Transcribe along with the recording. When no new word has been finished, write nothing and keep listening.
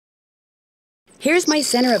Here's my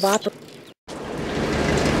center of operations.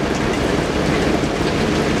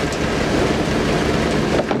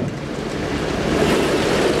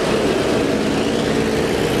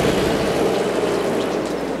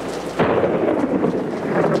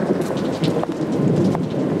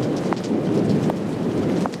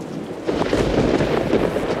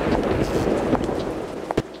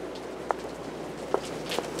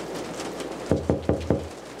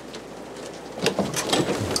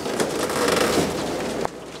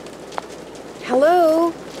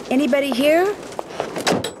 Hello? Anybody here?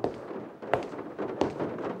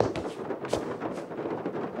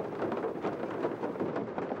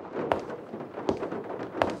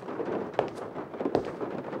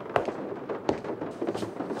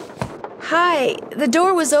 Hi, the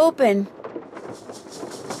door was open.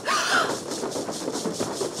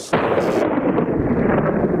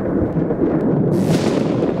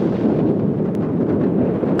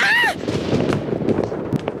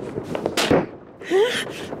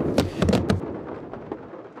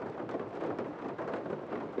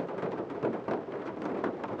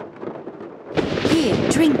 Here,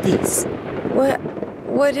 drink this.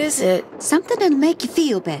 What is it? Something that'll make you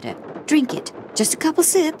feel better. Drink it. Just a couple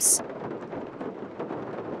sips.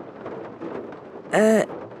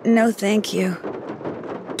 No thank you.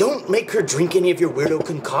 Don't make her drink any of your weirdo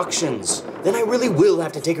concoctions. Then I really will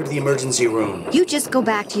have to take her to the emergency room. You just go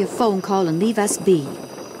back to your phone call and leave us be.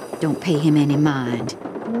 Don't pay him any mind.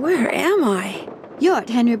 Where am I? You're at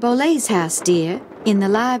Henry Bolet's house, dear, in the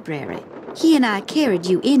library. He and I carried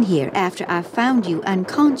you in here after I found you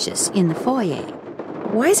unconscious in the foyer.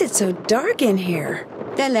 Why is it so dark in here?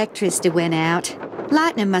 The electricity went out.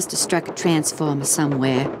 Lightning must have struck a transformer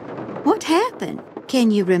somewhere. What happened? Can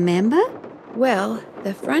you remember? Well,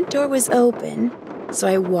 the front door was open, so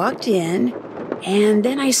I walked in, and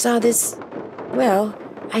then I saw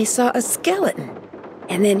I saw a skeleton.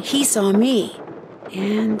 And then he saw me.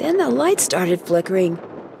 And then the light started flickering,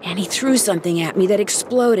 and he threw something at me that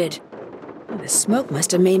exploded. The smoke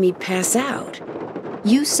must have made me pass out.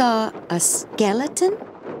 You saw a skeleton?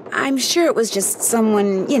 I'm sure it was just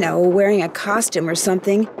someone, wearing a costume or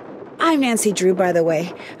something. I'm Nancy Drew, by the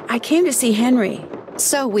way. I came to see Henry.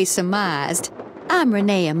 So we surmised. I'm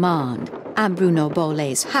Renee Amand. I'm Bruno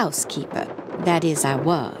Bolet's housekeeper. That is, I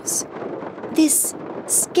was. This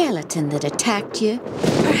skeleton that attacked you,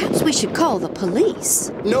 perhaps we should call the police.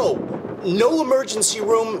 No emergency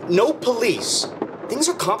room, no police. Things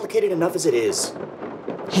are complicated enough as it is.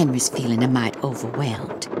 Henry's feeling a mite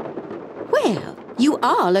overwhelmed. Well, you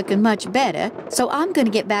are looking much better, so I'm going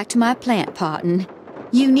to get back to my plant potting.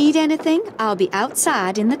 You need anything? I'll be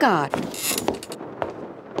outside in the garden.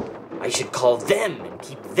 I should call them and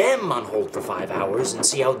keep them on hold for 5 hours and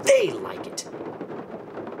see how they like it.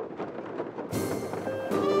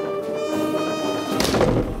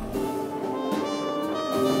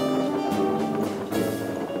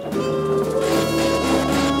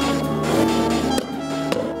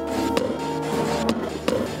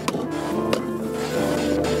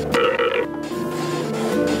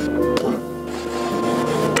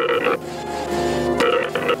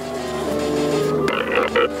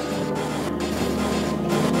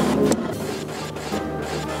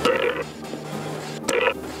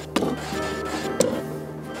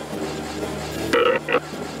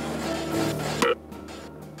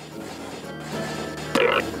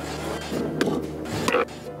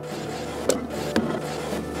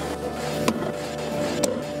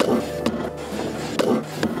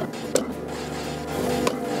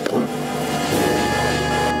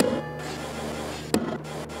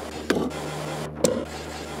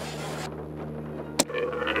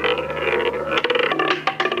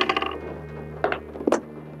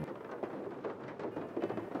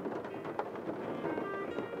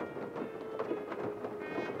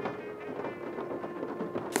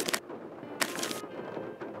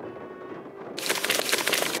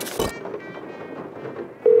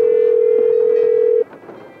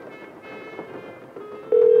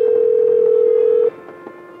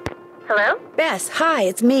 Hello? Bess, hi,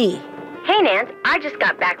 it's me. Hey, Nance. I just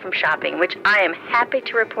got back from shopping, which I am happy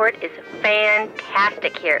to report is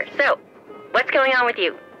fantastic here. So, what's going on with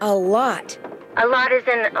you? A lot. A lot is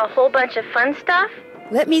in a whole bunch of fun stuff?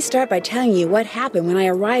 Let me start by telling you what happened when I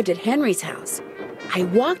arrived at Henry's house. I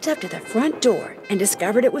walked up to the front door and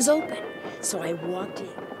discovered it was open, so I walked in.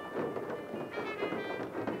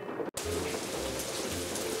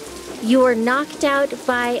 You were knocked out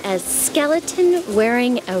by a skeleton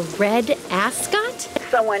wearing a red ascot?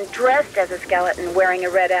 Someone dressed as a skeleton wearing a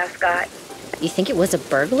red ascot. You think it was a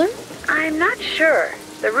burglar? I'm not sure.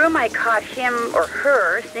 The room I caught him or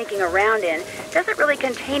her sneaking around in doesn't really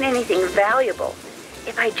contain anything valuable.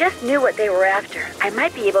 If I just knew what they were after, I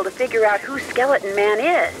might be able to figure out who Skeleton Man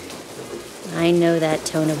is. I know that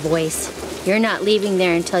tone of voice. You're not leaving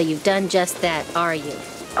there until you've done just that, are you?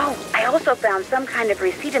 Oh, I also found some kind of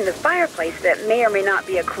receipt in the fireplace that may or may not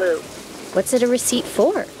be a clue. What's it a receipt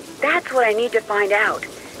for? That's what I need to find out.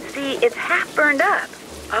 See, it's half burned up.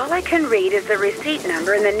 All I can read is the receipt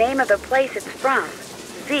number and the name of the place it's from.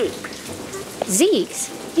 Zeke's. Zeke's?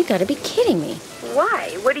 You gotta be kidding me.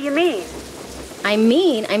 Why? What do you mean? I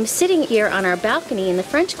mean, I'm sitting here on our balcony in the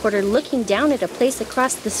French Quarter looking down at a place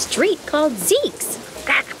across the street called Zeke's.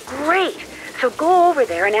 That's great. So go over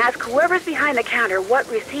there and ask whoever's behind the counter what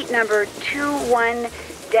receipt number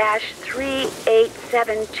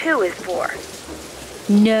 21-3872 is for.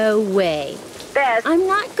 No way. Beth. I'm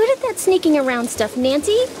not good at that sneaking around stuff,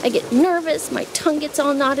 Nancy. I get nervous, my tongue gets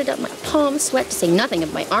all knotted up, my palms sweat, to say nothing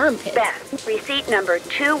of my armpits. Beth, receipt number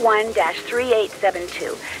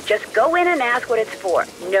 21-3872. Just go in and ask what it's for.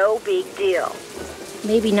 No big deal.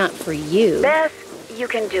 Maybe not for you. Beth, you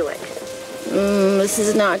can do it. This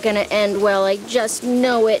is not gonna end well, I just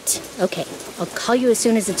know it. Okay, I'll call you as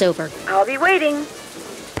soon as it's over. I'll be waiting.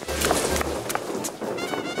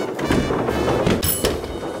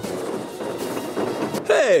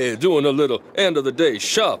 Hey, doing a little end-of-the-day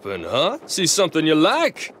shopping, huh? See something you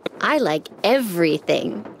like? I like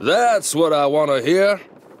everything. That's what I want to hear.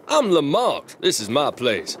 I'm Lamont. This is my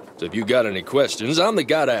place. So if you got any questions, I'm the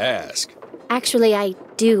guy to ask. Actually, I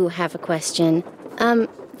do have a question.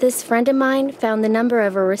 This friend of mine found the number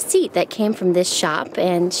of a receipt that came from this shop,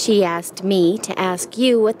 and she asked me to ask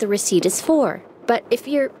you what the receipt is for. But if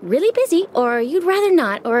you're really busy, or you'd rather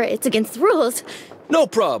not, or it's against the rules... No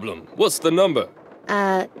problem. What's the number?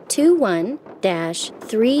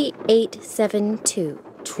 21-3872.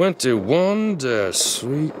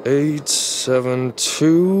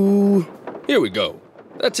 21-3872. Here we go.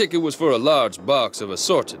 That ticket was for a large box of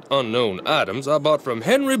assorted unknown items I bought from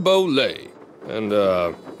Henry Boley. And,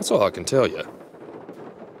 that's all I can tell you.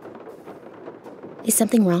 Is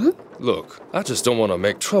something wrong? Look, I just don't want to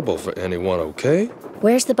make trouble for anyone, okay?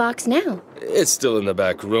 Where's the box now? It's still in the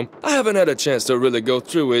back room. I haven't had a chance to really go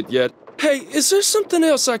through it yet. Hey, is there something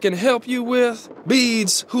else I can help you with?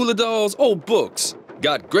 Beads, hula dolls, old books.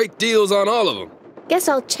 Got great deals on all of them. Guess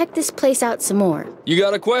I'll check this place out some more. You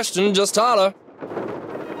got a question, just holler.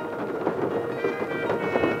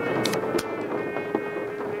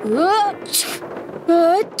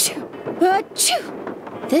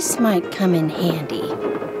 This might come in handy.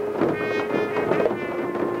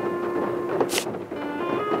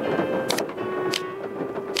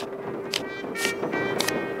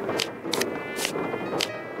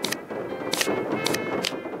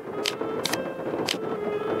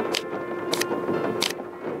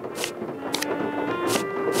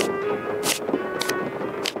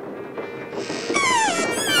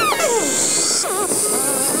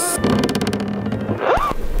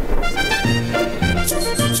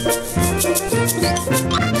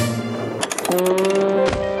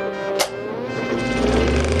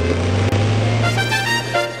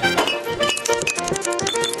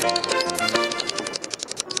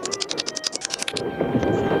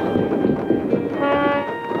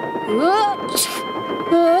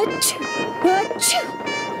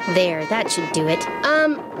 There, that should do it.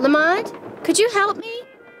 Lamont, could you help me?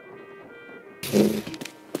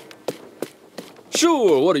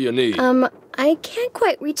 Sure, what do you need? I can't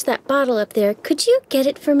quite reach that bottle up there. Could you get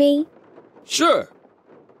it for me? Sure.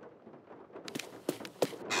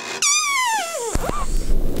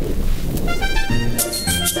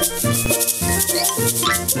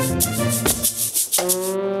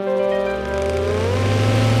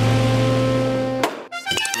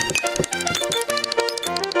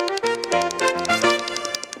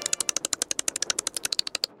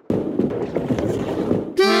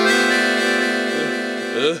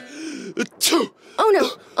 Oh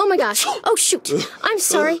no! Oh my gosh! Oh shoot! I'm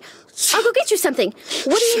sorry. I'll go get you something.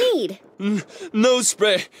 What do you need? Nose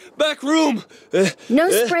spray. Back room.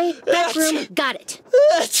 Nose spray, back room. Got it.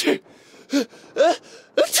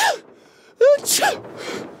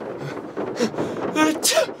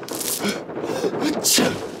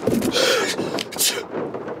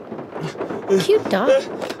 Cute dog.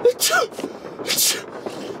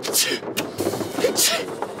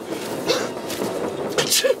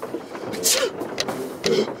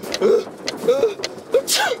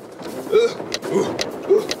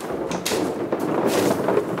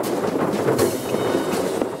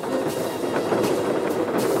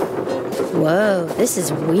 Whoa, this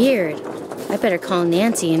is weird. I better call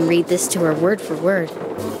Nancy and read this to her word for word.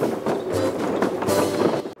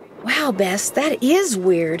 Wow, Bess, that is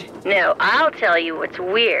weird. No, I'll tell you what's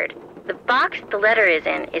weird. The box the letter is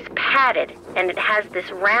in is padded, and it has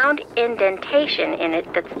this round indentation in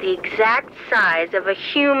it that's the exact size of a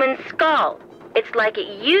human skull. It's like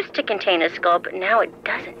it used to contain a skull, but now it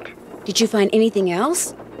doesn't. Did you find anything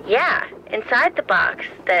else? Yeah, inside the box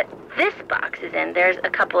that this box is in, there's a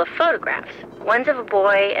couple of photographs. One's of a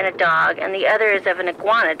boy and a dog, and the other is of an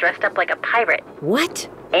iguana dressed up like a pirate. What?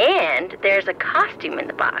 And there's a costume in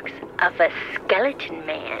the box of a skeleton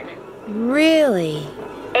man. Really?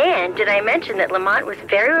 And did I mention that Lamont was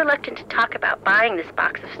very reluctant to talk about buying this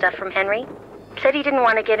box of stuff from Henry? Said he didn't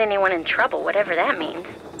want to get anyone in trouble, whatever that means.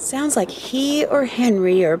 Sounds like he or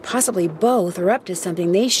Henry, or possibly both, are up to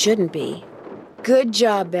something they shouldn't be. Good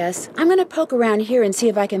job, Bess. I'm gonna poke around here and see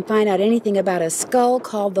if I can find out anything about a skull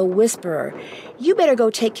called the Whisperer. You better go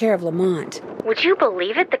take care of Lamont. Would you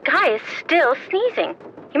believe it? The guy is still sneezing.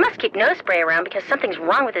 He must keep nose spray around because something's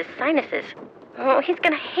wrong with his sinuses. Oh, he's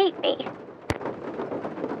gonna hate me.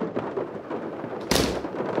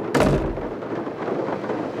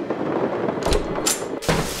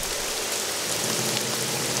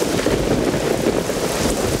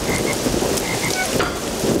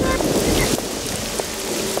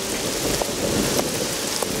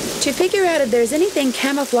 To figure out if there's anything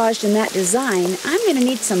camouflaged in that design, I'm gonna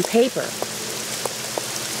need some paper.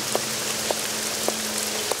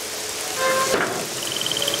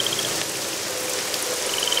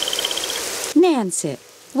 Nancy,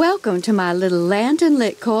 welcome to my little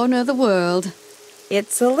lantern-lit corner of the world.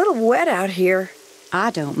 It's a little wet out here.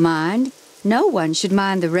 I don't mind. No one should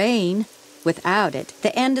mind the rain. Without it,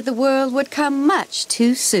 the end of the world would come much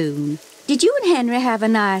too soon. Did you and Henry have a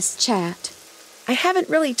nice chat? I haven't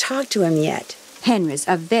really talked to him yet. Henry's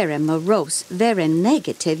a very morose, very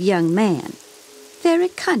negative young man. Very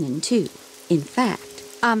cunning, too. In fact,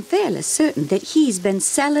 I'm fairly certain that he's been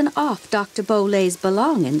selling off Dr. Bolay's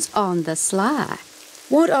belongings on the sly.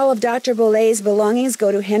 Won't all of Dr. Bolay's belongings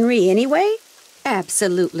go to Henry anyway?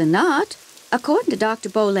 Absolutely not. According to Dr.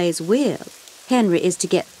 Bolay's will, Henry is to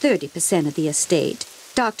get 30% of the estate.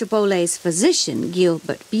 Dr. Bolay's physician,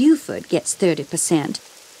 Gilbert Buford, gets 30%.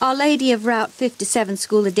 Our Lady of Route 57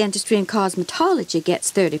 School of Dentistry and Cosmetology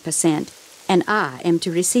gets 30%, and I am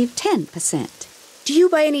to receive 10%. Do you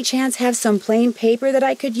by any chance have some plain paper that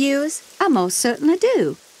I could use? I most certainly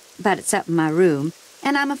do, but it's up in my room,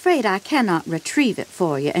 and I'm afraid I cannot retrieve it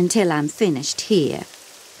for you until I'm finished here.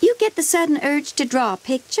 You get the sudden urge to draw a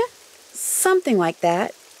picture? Something like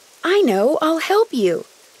that. I know, I'll help you.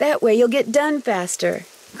 That way you'll get done faster.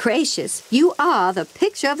 Gracious, you are the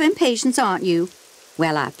picture of impatience, aren't you?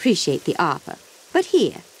 Well, I appreciate the offer. But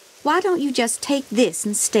here, why don't you just take this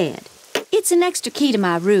instead? It's an extra key to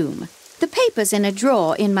my room. The paper's in a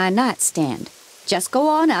drawer in my nightstand. Just go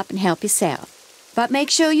on up and help yourself. But make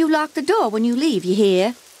sure you lock the door when you leave, you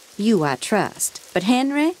hear? You I trust. But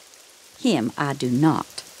Henry, him I do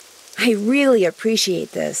not. I really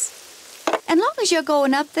appreciate this. And long as you're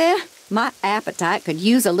going up there, my appetite could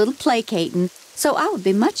use a little placating. So I would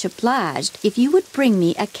be much obliged if you would bring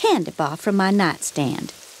me a candy bar from my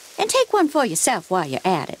nightstand. And take one for yourself while you're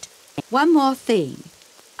at it. One more thing.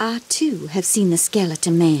 I, too, have seen the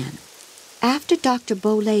skeleton man. After Dr.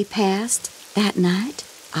 Bolay passed, that night,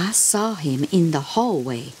 I saw him in the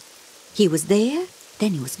hallway. He was there,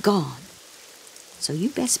 then he was gone. So you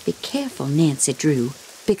best be careful, Nancy Drew,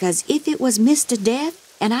 because if it was Mr.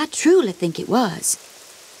 Death, and I truly think it was,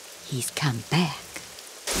 he's come back.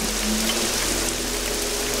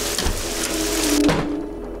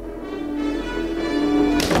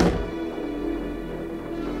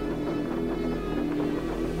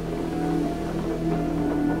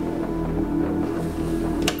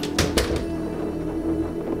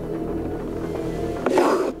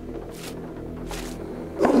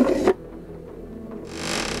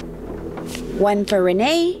 One for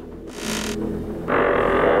Renee.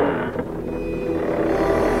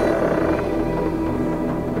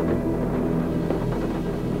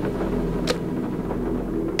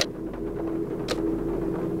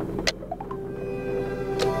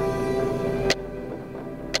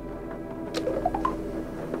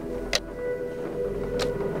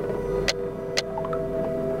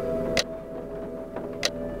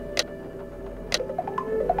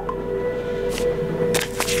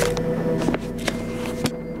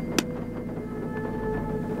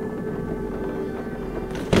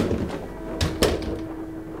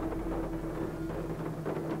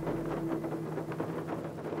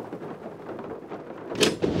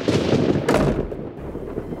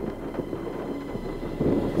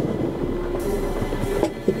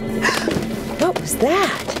 What was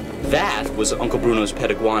that? That was Uncle Bruno's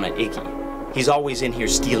pet iguana, Iggy. He's always in here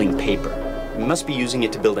stealing paper. He must be using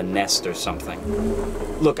it to build a nest or something.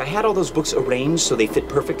 Look, I had all those books arranged so they fit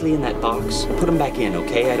perfectly in that box. Put them back in,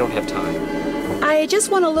 okay? I don't have time. I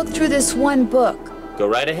just want to look through this one book. Go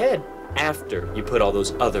right ahead, after you put all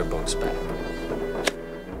those other books back.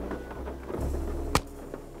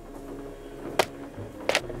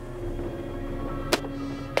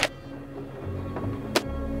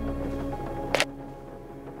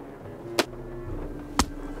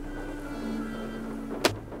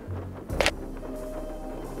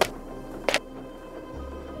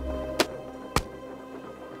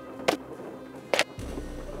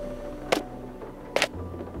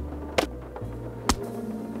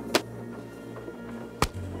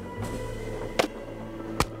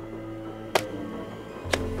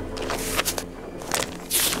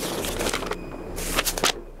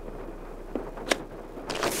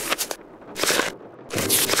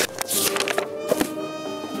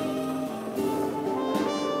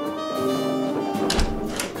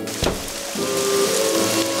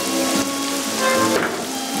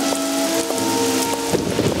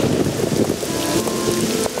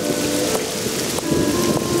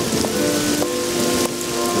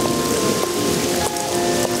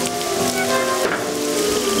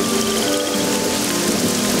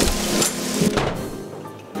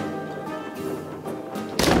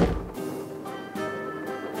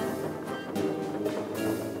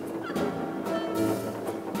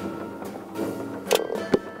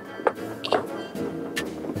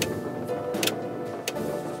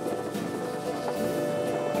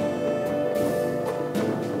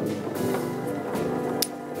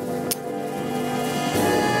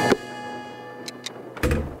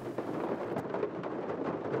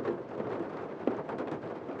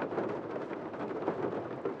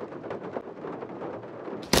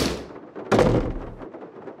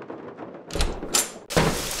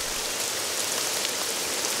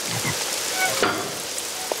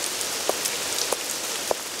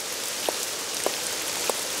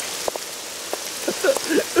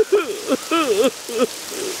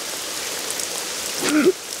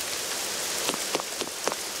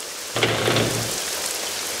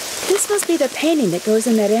 This must be the painting that goes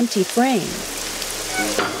in that empty frame.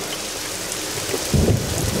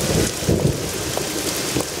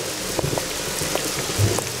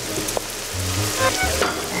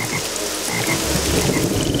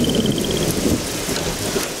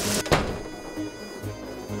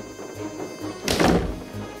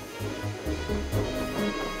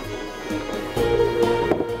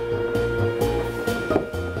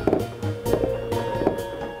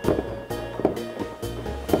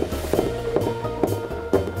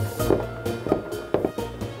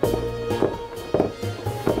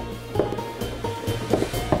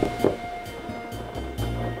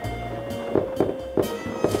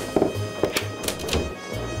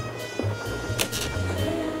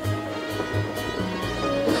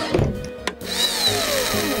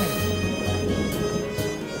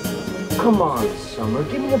 Come on, Summer,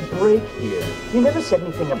 give me a break here. You never said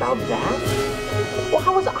anything about that. Well,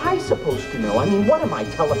 how was I supposed to know? I mean, what am I,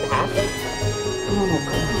 telepathic? Oh, come on, what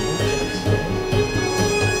did I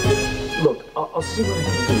say? Look, I'll see what I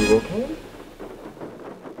can do, okay?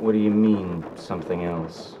 What do you mean, something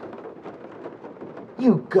else?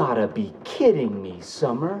 You gotta be kidding me,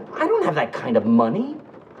 Summer. I don't have that kind of money.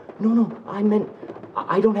 No, I meant,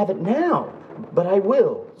 I don't have it now, but I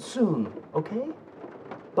will, soon, okay?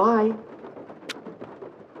 Bye.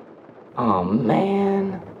 Oh,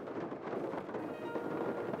 man.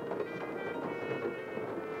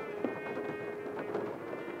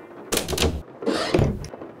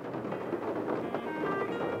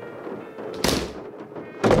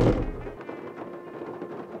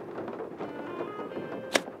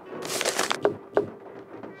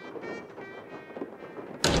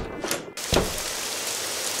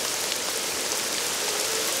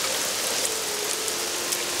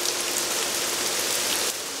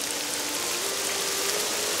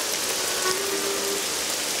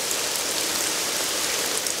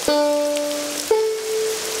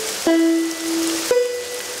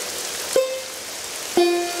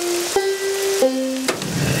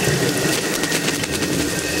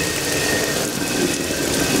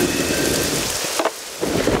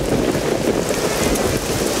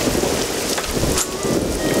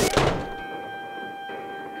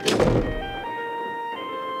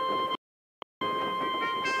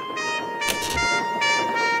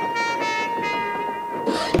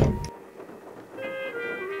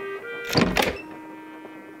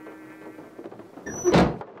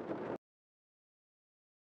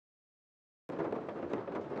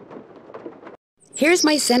 Here's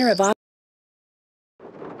my center of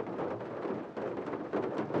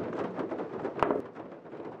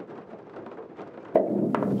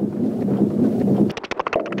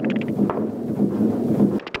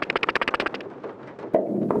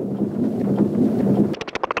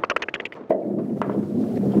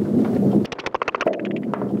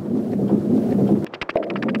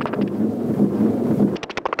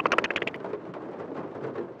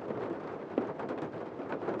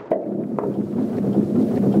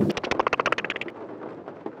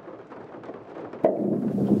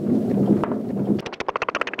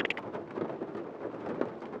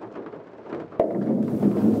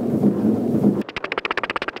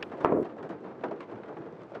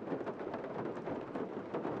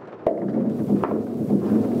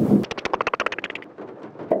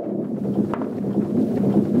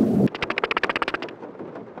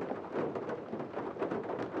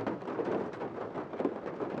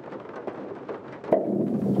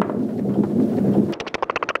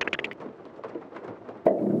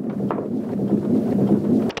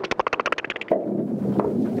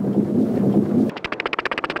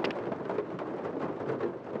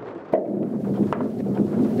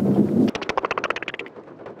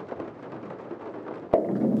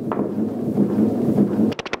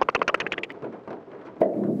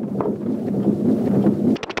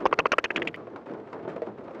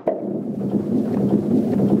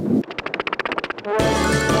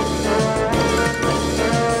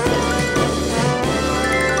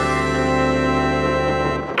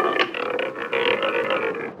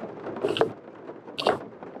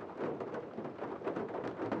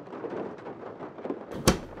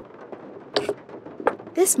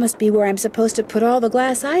This must be where I'm supposed to put all the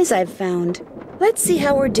glass eyes I've found. Let's see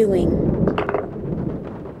how we're doing.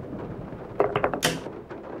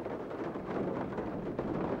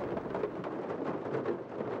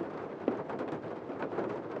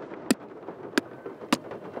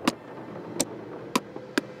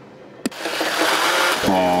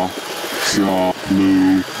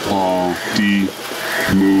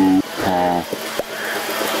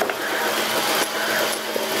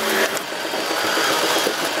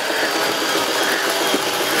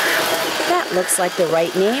 That looks like the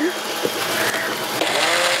right name.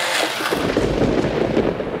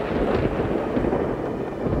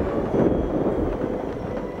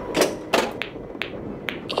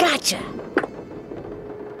 Gotcha.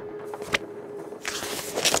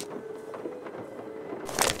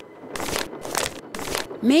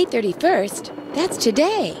 May 31st? That's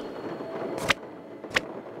today.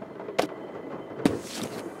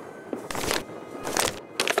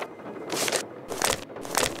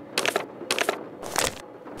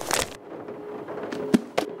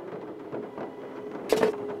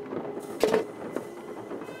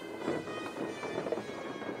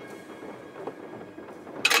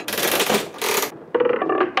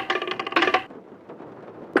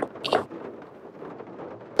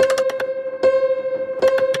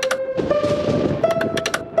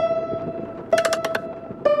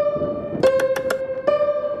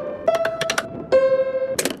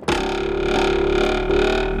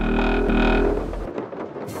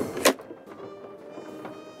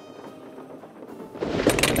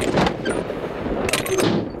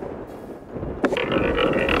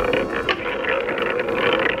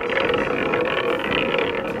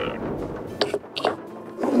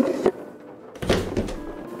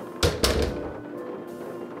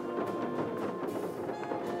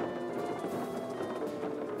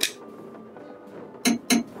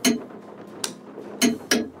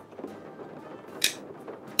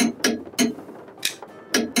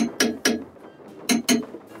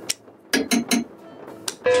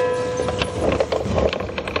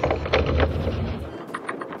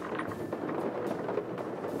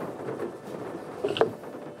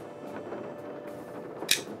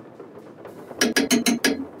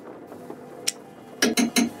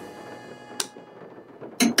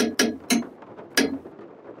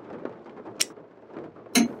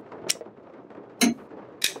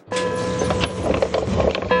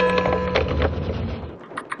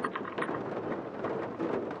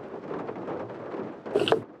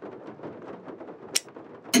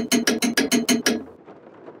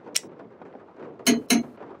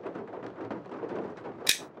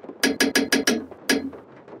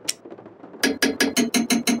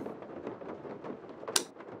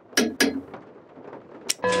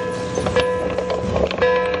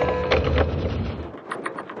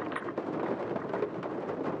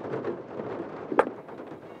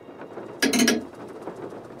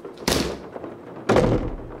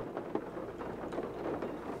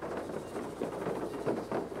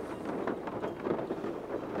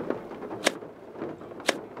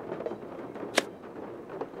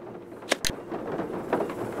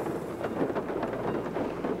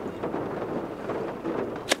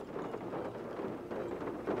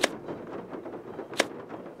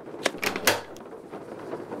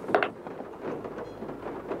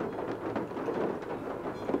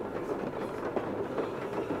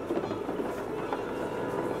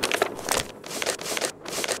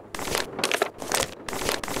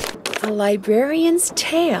 A librarian's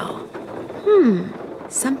tale.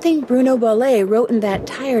 Something Bruno Bollet wrote in that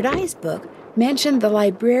Tired Eyes book mentioned the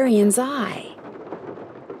librarian's eye.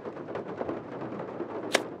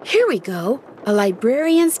 Here we go, a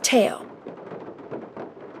librarian's tale.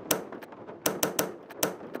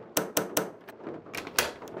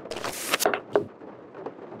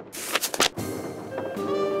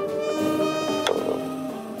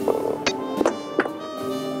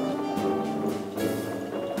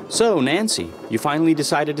 So, Nancy, you finally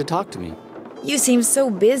decided to talk to me. You seem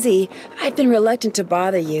so busy. I've been reluctant to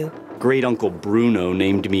bother you. Great Uncle Bruno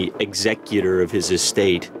named me executor of his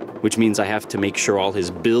estate, which means I have to make sure all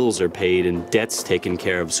his bills are paid and debts taken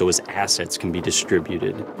care of so his assets can be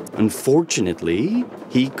distributed. Unfortunately,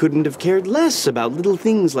 he couldn't have cared less about little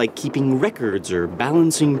things like keeping records or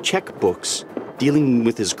balancing checkbooks. Dealing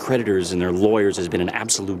with his creditors and their lawyers has been an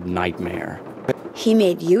absolute nightmare. He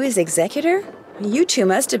made you his executor? You two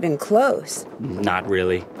must have been close. Not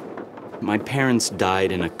really. My parents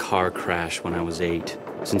died in a car crash when I was 8.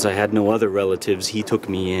 Since I had no other relatives, he took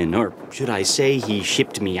me in, or should I say he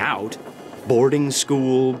shipped me out. Boarding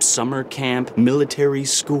school, summer camp, military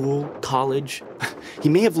school, college. He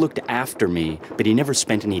may have looked after me, but he never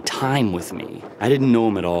spent any time with me. I didn't know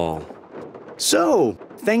him at all. So,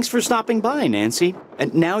 thanks for stopping by, Nancy.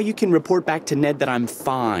 And now you can report back to Ned that I'm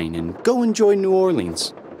fine and go enjoy New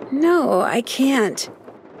Orleans. No, I can't.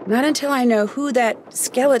 Not until I know who that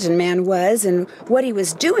skeleton man was and what he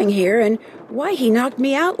was doing here and why he knocked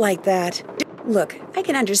me out like that. Look, I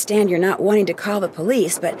can understand you're not wanting to call the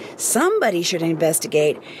police, but somebody should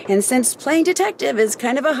investigate. And since playing detective is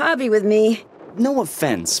kind of a hobby with me... No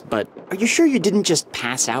offense, but are you sure you didn't just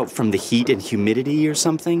pass out from the heat and humidity or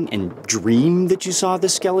something and dream that you saw the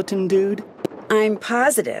skeleton dude? I'm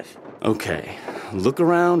positive. Okay, look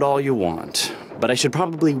around all you want. But I should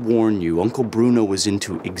probably warn you, Uncle Bruno was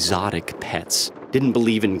into exotic pets. Didn't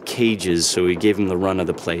believe in cages, so he gave him the run of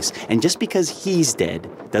the place. And just because he's dead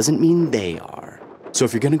doesn't mean they are. So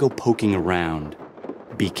if you're gonna go poking around,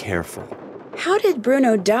 be careful. How did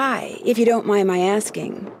Bruno die, if you don't mind my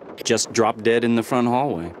asking? Just dropped dead in the front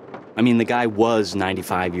hallway. I mean, the guy was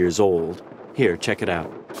 95 years old. Here, check it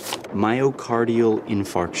out. Myocardial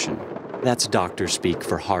infarction. That's doctor speak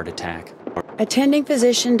for heart attack. Attending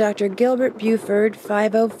physician, Dr. Gilbert Buford,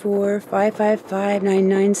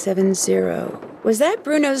 504-555-9970. Was that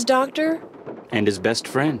Bruno's doctor? And his best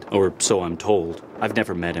friend, or so I'm told. I've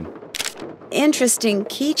never met him. Interesting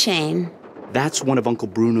keychain. That's one of Uncle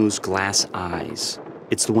Bruno's glass eyes.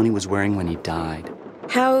 It's the one he was wearing when he died.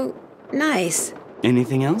 How nice.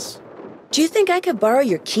 Anything else? Do you think I could borrow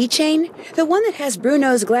your keychain? The one that has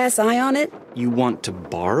Bruno's glass eye on it? You want to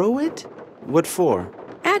borrow it? What for?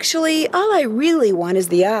 Actually, all I really want is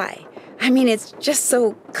the eye. I mean, it's just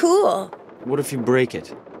so cool. What if you break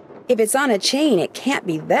it? If it's on a chain, it can't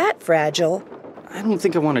be that fragile. I don't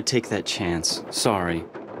think I want to take that chance. Sorry.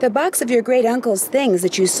 The box of your great-uncle's things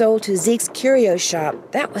that you sold to Zeke's curio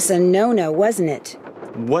shop, that was a no-no, wasn't it?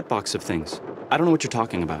 What box of things? I don't know what you're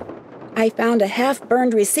talking about. I found a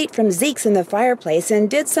half-burned receipt from Zeke's in the fireplace and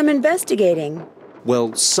did some investigating.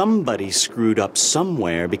 Well, somebody screwed up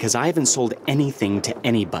somewhere because I haven't sold anything to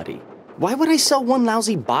anybody. Why would I sell one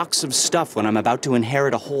lousy box of stuff when I'm about to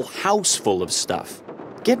inherit a whole house full of stuff?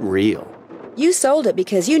 Get real. You sold it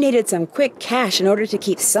because you needed some quick cash in order to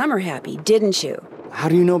keep Summer happy, didn't you? How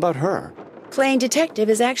do you know about her? Playing detective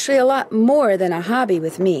is actually a lot more than a hobby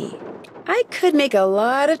with me. I could make a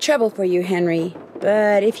lot of trouble for you, Henry,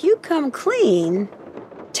 but if you come clean,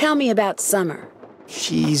 tell me about Summer.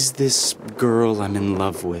 She's this girl I'm in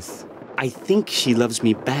love with. I think she loves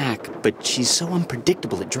me back, but she's so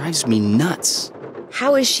unpredictable it drives me nuts.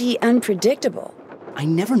 How is she unpredictable? I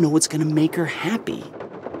never know what's gonna make her happy.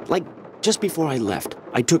 Like, just before I left,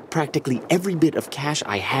 I took practically every bit of cash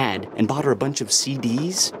I had and bought her a bunch of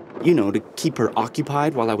CDs. You know, to keep her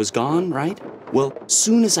occupied while I was gone, right? Well,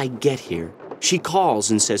 soon as I get here, she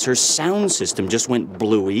calls and says her sound system just went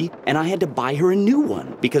bluey, and I had to buy her a new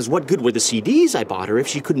one, because what good were the CDs I bought her if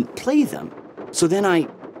she couldn't play them? So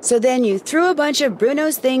then you threw a bunch of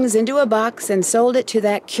Bruno's things into a box and sold it to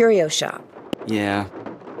that curio shop. Yeah.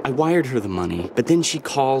 I wired her the money, but then she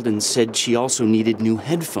called and said she also needed new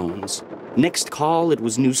headphones. Next call, it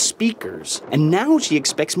was new speakers. And now she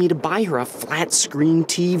expects me to buy her a flat-screen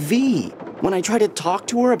TV. When I try to talk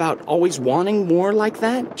to her about always wanting more like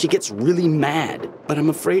that, she gets really mad. But I'm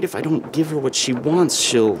afraid if I don't give her what she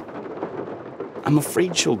wants, I'm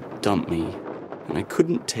afraid she'll dump me. And I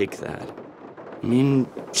couldn't take that. I mean,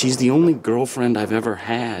 she's the only girlfriend I've ever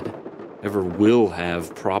had. Ever will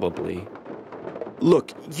have, probably.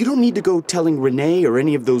 Look, you don't need to go telling Renee or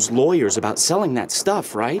any of those lawyers about selling that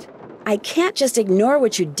stuff, right? I can't just ignore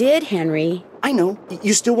what you did, Henry. I know.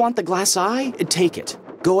 You still want the glass eye? Take it.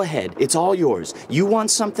 Go ahead. It's all yours. You want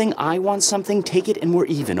something, I want something, take it and we're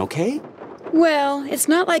even, okay? Well, it's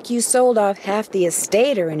not like you sold off half the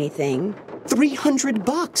estate or anything.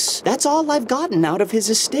 $300. That's all I've gotten out of his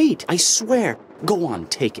estate. I swear. Go on,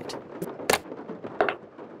 take it.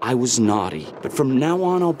 I was naughty, but from now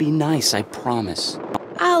on I'll be nice, I promise.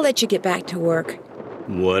 I'll let you get back to work.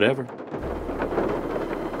 Whatever.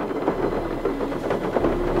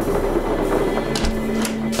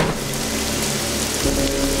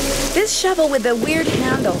 This shovel with the weird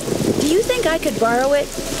handle, do you think I could borrow it?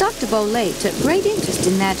 Dr. Bolay took great interest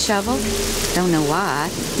in that shovel. Don't know why.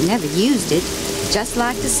 Never used it. Just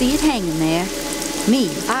like to see it hanging there. Me,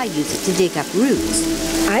 I use it to dig up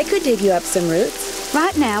roots. I could dig you up some roots.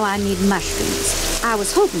 Right now, I need mushrooms. I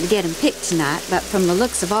was hoping to get them picked tonight, but from the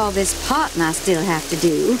looks of all this potting I still have to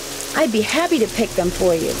do... I'd be happy to pick them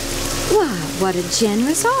for you. Why, what a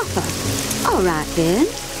generous offer. All right, then.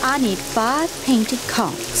 I need 5 painted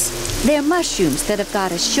conchs. They're mushrooms that have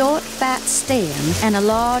got a short, fat stem and a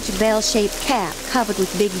large bell-shaped cap covered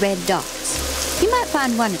with big red dots. You might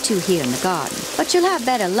find one or two here in the garden, but you'll have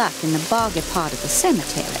better luck in the boggy part of the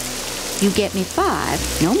cemetery. You get me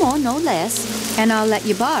 5, no more, no less, and I'll let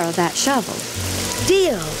you borrow that shovel.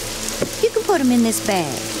 Deal. You can put them in this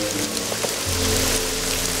bag.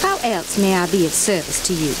 How else may I be of service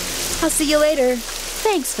to you? I'll see you later.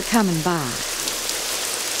 Thanks for coming by.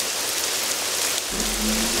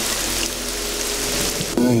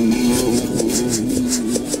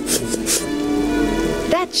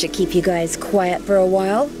 That should keep you guys quiet for a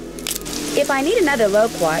while. If I need another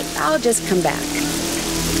loquat, I'll just come back.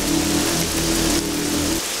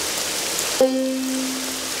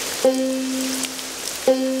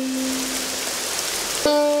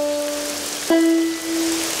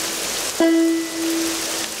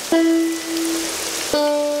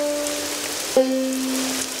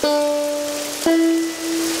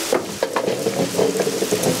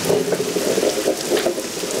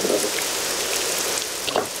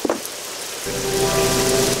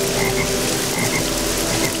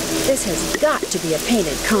 This has got to be a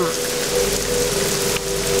painted conch.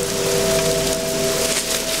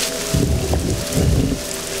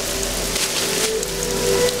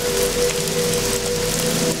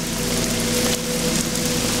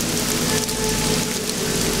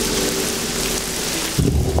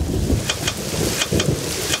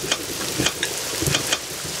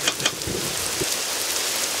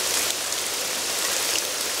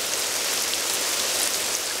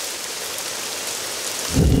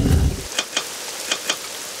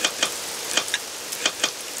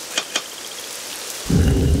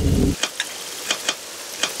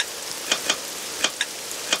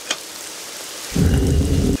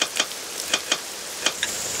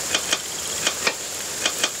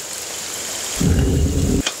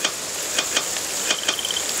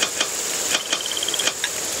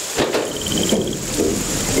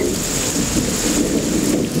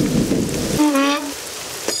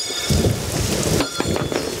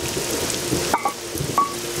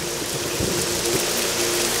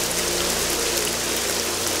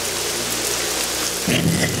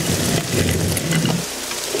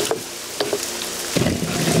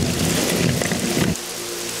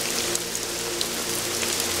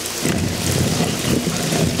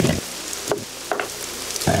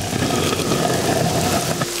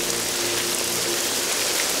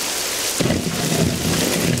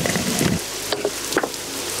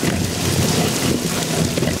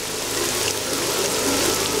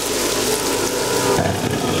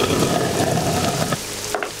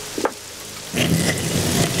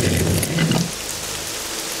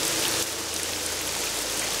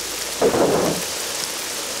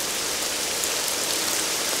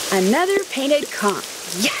 Another painted conch.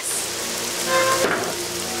 Yes!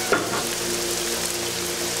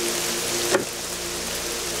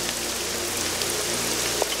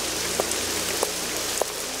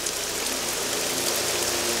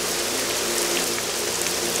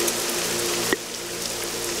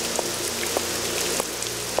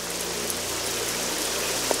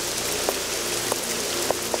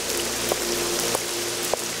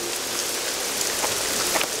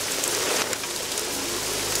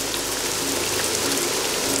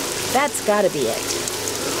 That's gotta be it.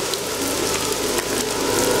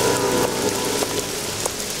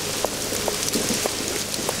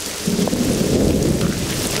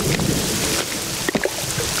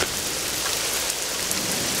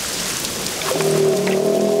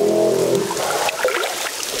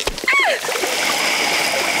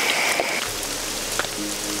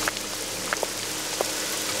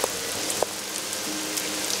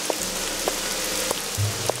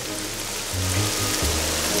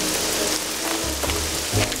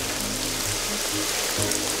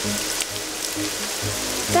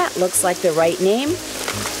 That looks like the right name.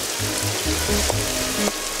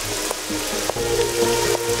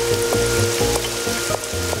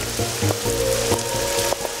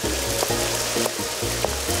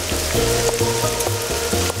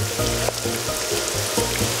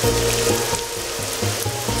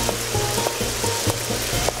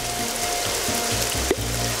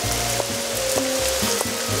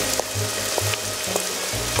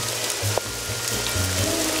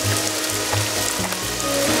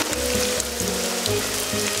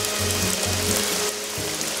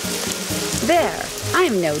 There,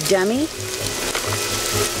 I'm no dummy.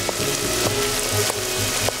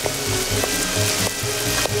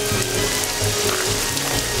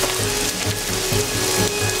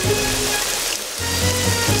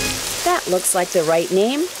 That looks like the right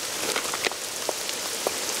name.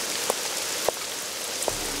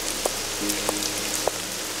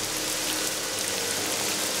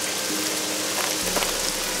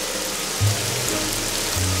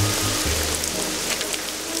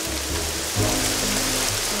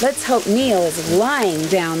 Let's hope Neil is lying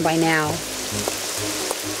down by now.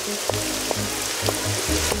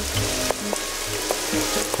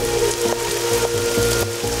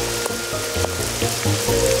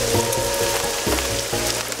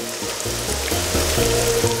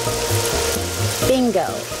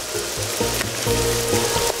 Bingo.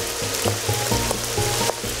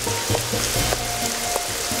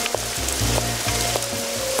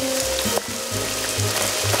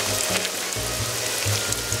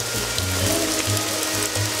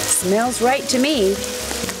 Smells right to me.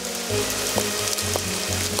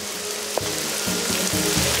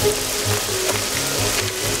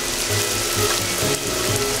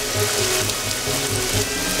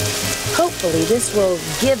 Hopefully this will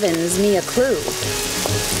givens me a clue.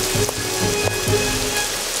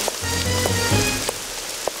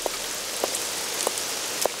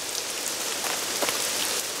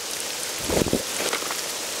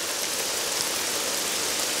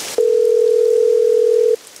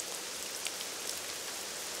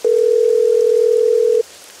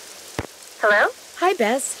 Hello? Hi,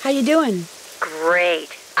 Bess. How you doing?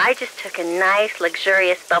 Great. I just took a nice,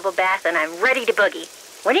 luxurious bubble bath and I'm ready to boogie.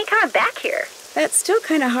 When are you coming back here? That's still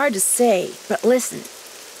kind of hard to say, but listen.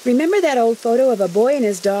 Remember that old photo of a boy and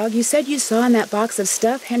his dog you said you saw in that box of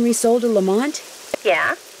stuff Henry sold to Lamont?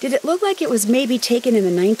 Yeah? Did it look like it was maybe taken in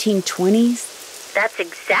the 1920s? That's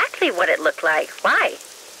exactly what it looked like. Why?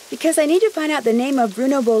 Because I need to find out the name of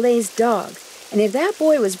Bruno Bolet's dog. And if that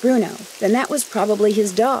boy was Bruno, then that was probably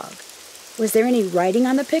his dog. Was there any writing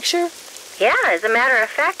on the picture? Yeah, as a matter of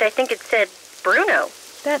fact, I think it said Bruno.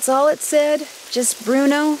 That's all it said? Just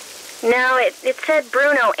Bruno? No, it said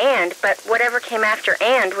Bruno but whatever came after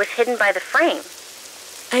and was hidden by the frame.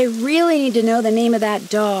 I really need to know the name of that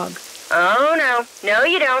dog. Oh, no. No,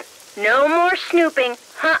 you don't. No more snooping.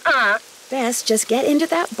 Bess, just get into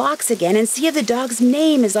that box again and see if the dog's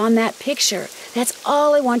name is on that picture. That's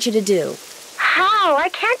all I want you to do. How? I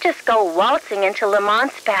can't just go waltzing into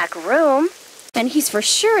Lamont's back room. And he's for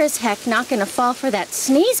sure as heck not gonna fall for that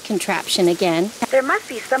sneeze contraption again. There must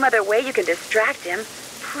be some other way you can distract him.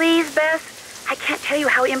 Please, Bess, I can't tell you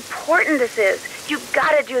how important this is. You've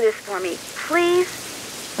got to do this for me. Please?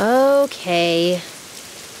 Okay.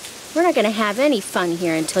 We're not gonna have any fun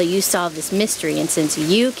here until you solve this mystery, and since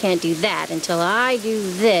you can't do that until I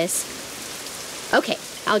do this... Okay,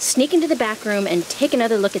 I'll sneak into the back room and take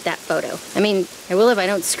another look at that photo. I mean, I will if I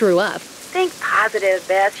don't screw up. Think positive,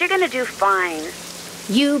 Bess. You're going to do fine.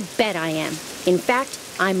 You bet I am. In fact,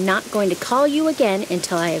 I'm not going to call you again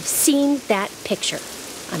until I have seen that picture.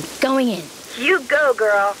 I'm going in. You go,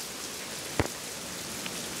 girl.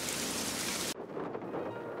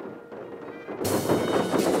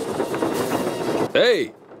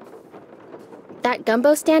 Hey! That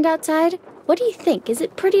gumbo stand outside? What do you think? Is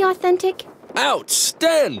it pretty authentic?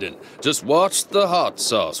 Outstanding! Just watch the hot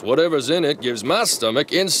sauce. Whatever's in it gives my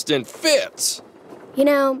stomach instant fits. You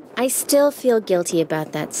know, I still feel guilty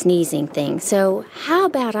about that sneezing thing, so how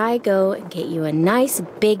about I go and get you a nice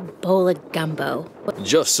big bowl of gumbo?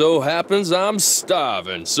 Just so happens I'm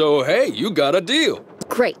starving, so hey, you got a deal.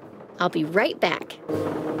 Great. I'll be right back.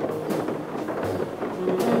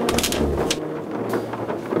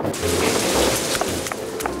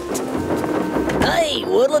 Hey,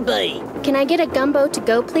 what'll it be? Can I get a gumbo to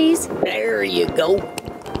go, please? There you go.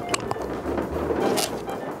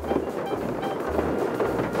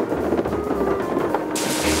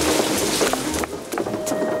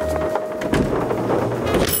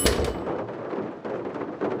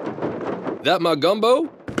 That my gumbo?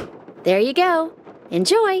 There you go.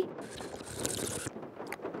 Enjoy.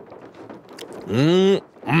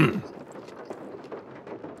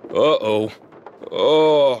 Uh-oh.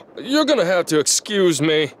 Oh, you're gonna have to excuse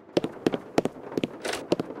me.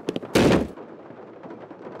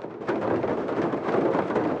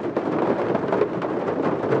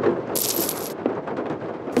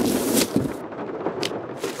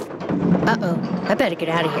 Uh-oh. I better get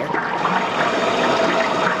out of here.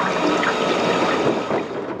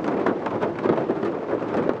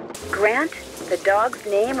 Grant? The dog's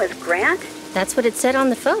name was Grant? That's what it said on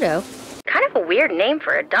the photo. Kind of a weird name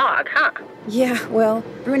for a dog, huh? Yeah, well,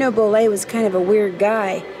 Bruno Bolet was kind of a weird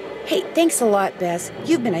guy. Hey, thanks a lot, Bess.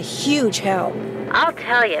 You've been a huge help. I'll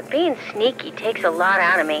tell you, being sneaky takes a lot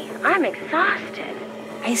out of me. I'm exhausted.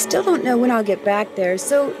 I still don't know when I'll get back there,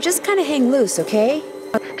 so just kind of hang loose, okay?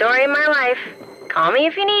 Story of my life. Call me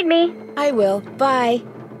if you need me. I will. Bye.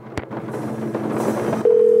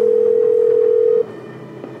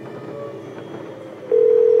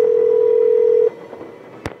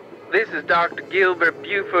 This is Dr. Gilbert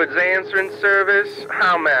Buford's answering service.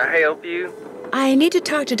 How may I help you? I need to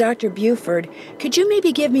talk to Dr. Buford. Could you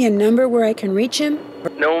maybe give me a number where I can reach him?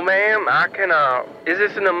 No, ma'am, I cannot. Is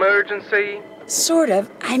this an emergency? Sort of.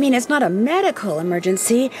 I mean, it's not a medical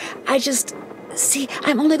emergency. See,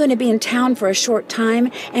 I'm only going to be in town for a short time,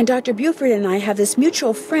 and Dr. Buford and I have this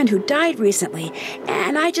mutual friend who died recently,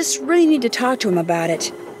 and I just really need to talk to him about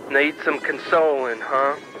it. Need some consoling,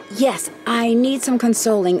 huh? Yes, I need some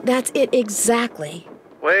consoling. That's it exactly.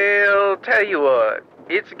 Well, tell you what.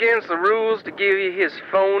 It's against the rules to give you his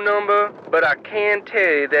phone number, but I can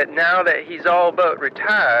tell you that now that he's all but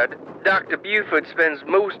retired, Dr. Buford spends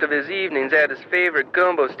most of his evenings at his favorite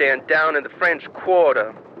gumbo stand down in the French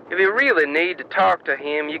Quarter. If you really need to talk to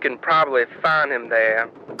him, you can probably find him there.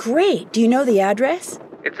 Great. Do you know the address?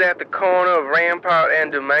 It's at the corner of Rampart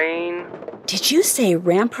and Domain. Did you say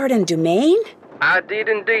Rampart and Domain? I did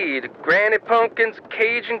indeed. Granny Pumpkin's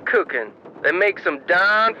Cajun Cooking. They make some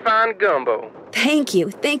darn fine gumbo. Thank you.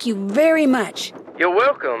 Thank you very much. You're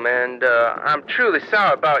welcome, and I'm truly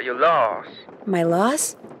sorry about your loss. My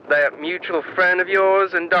loss? That mutual friend of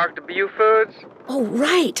yours and Dr. Buford's? Oh,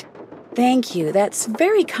 right. Thank you. That's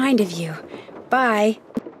very kind of you. Bye.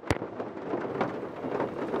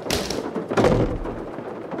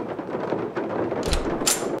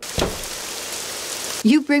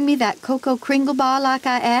 You bring me that cocoa kringle bar like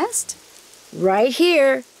I asked? Right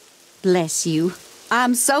here. Bless you.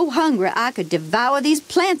 I'm so hungry I could devour these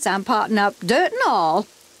plants I'm potting up, dirt and all.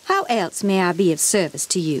 How else may I be of service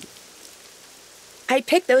to you? I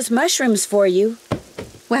picked those mushrooms for you.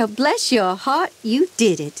 Well, bless your heart, you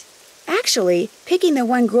did it. Actually, picking the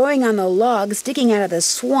one growing on the log sticking out of the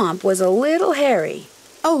swamp was a little hairy.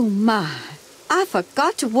 Oh, my. I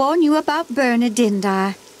forgot to warn you about Bernie, didn't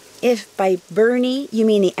I? If by Bernie you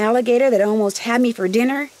mean the alligator that almost had me for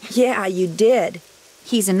dinner, yeah, you did.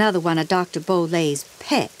 He's another one of Dr. Bolay's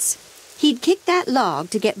pets. He'd kick that log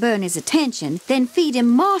to get Bernie's attention, then feed him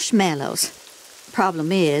marshmallows.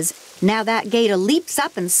 Problem is, now that gator leaps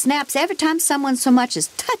up and snaps every time someone so much as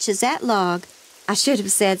touches that log. I should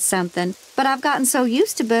have said something, but I've gotten so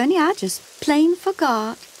used to Bernie I just plain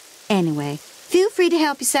forgot. Anyway, feel free to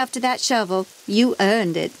help yourself to that shovel. You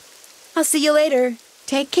earned it. I'll see you later.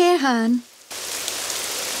 Take care, hon.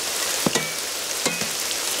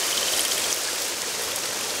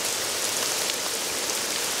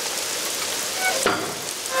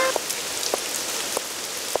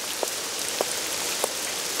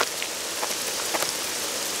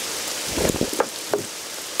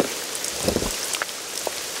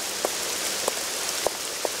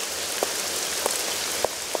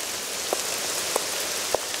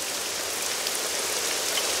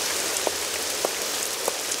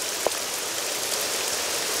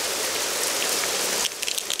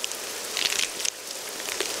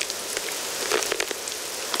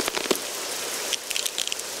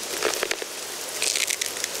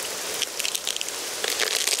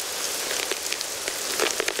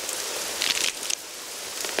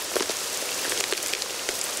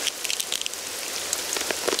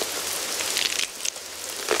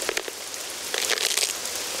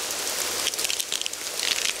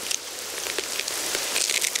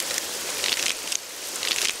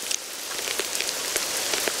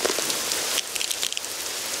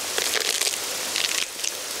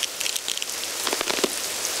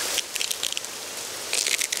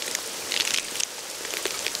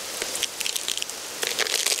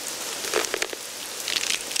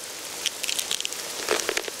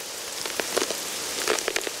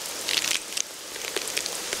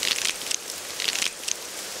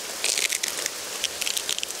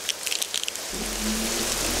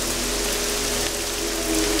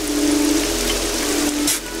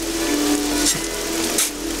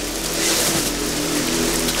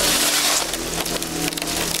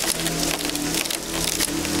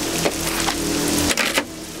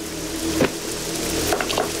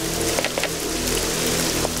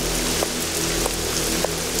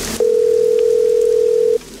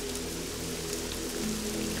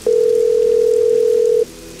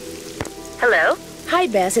 Hello? Hi,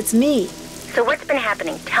 Bess, it's me. So what's been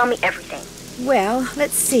happening? Tell me everything. Well,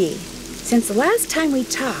 let's see. Since the last time we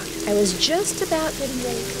talked, I was just about getting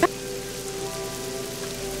ready.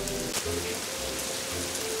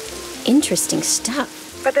 Interesting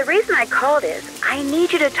stuff. But the reason I called is, I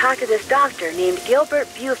need you to talk to this doctor named Gilbert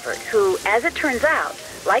Buford, who, as it turns out,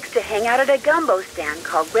 likes to hang out at a gumbo stand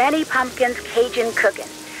called Granny Pumpkin's Cajun Cooking,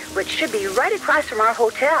 which should be right across from our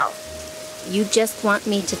hotel. You just want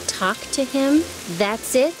me to talk to him?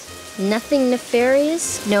 That's it? Nothing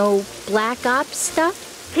nefarious? No black ops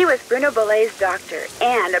stuff? He was Bruno Bolay's doctor,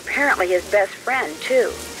 and apparently his best friend,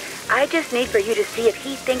 too. I just need for you to see if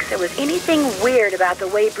he thinks there was anything weird about the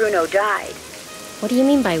way Bruno died. What do you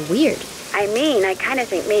mean by weird? I mean, I kind of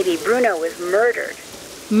think maybe Bruno was murdered.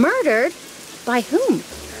 Murdered? By whom?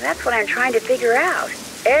 That's what I'm trying to figure out.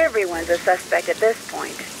 Everyone's a suspect at this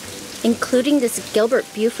point. Including this Gilbert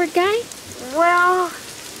Buford guy? Well...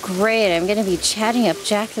 Great, I'm gonna be chatting up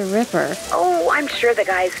Jack the Ripper. Oh, I'm sure the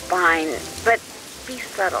guy's fine, but be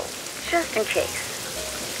subtle, just in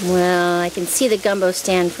case. Well, I can see the gumbo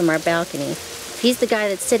stand from our balcony. If he's the guy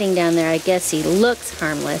that's sitting down there, I guess he looks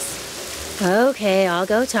harmless. Okay, I'll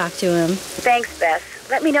go talk to him. Thanks, Bess.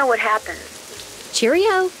 Let me know what happens.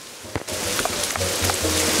 Cheerio.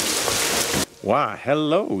 Why,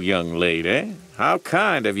 hello, young lady. How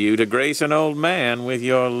kind of you to grace an old man with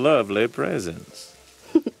your lovely presence.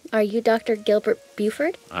 Are you Dr. Gilbert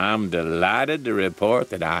Buford? I'm delighted to report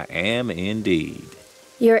that I am indeed.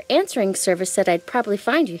 Your answering service said I'd probably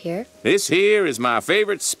find you here. This here is my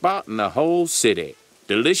favorite spot in the whole city.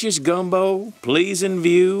 Delicious gumbo, pleasing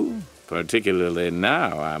view, particularly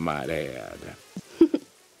now, I might add.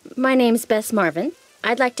 My name's Bess Marvin.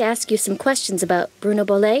 I'd like to ask you some questions about Bruno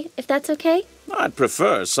Bolet, if that's okay? I'd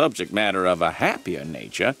prefer subject matter of a happier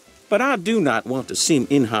nature, but I do not want to seem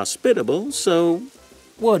inhospitable, so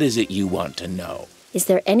what is it you want to know? Is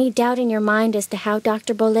there any doubt in your mind as to how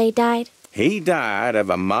Dr. Bolet died? He died of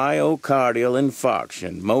a myocardial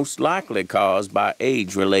infarction, most likely caused by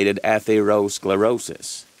age-related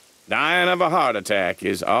atherosclerosis. Dying of a heart attack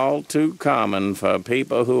is all too common for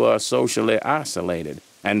people who are socially isolated,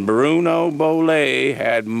 and Bruno Bolet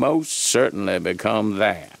had most certainly become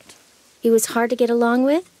that. He was hard to get along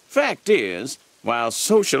with? Fact is, while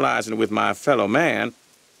socializing with my fellow man,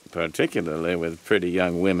 particularly with pretty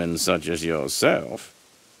young women such as yourself,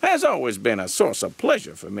 has always been a source of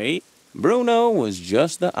pleasure for me, Bruno was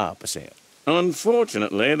just the opposite.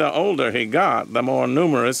 Unfortunately, the older he got, the more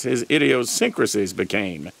numerous his idiosyncrasies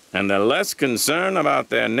became, and the less concern about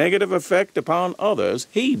their negative effect upon others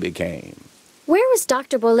he became. Where was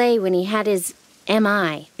Dr. Bolet when he had his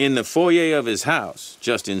MI? In the foyer of his house,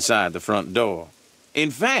 just inside the front door.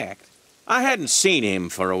 In fact, I hadn't seen him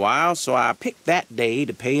for a while, so I picked that day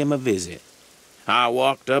to pay him a visit. I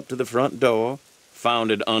walked up to the front door,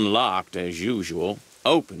 found it unlocked as usual,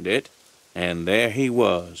 opened it, and there he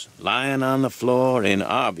was, lying on the floor in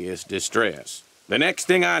obvious distress. The next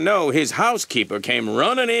thing I know, his housekeeper came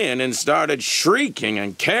running in and started shrieking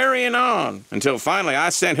and carrying on, until finally I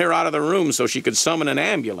sent her out of the room so she could summon an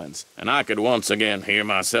ambulance, and I could once again hear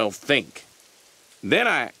myself think.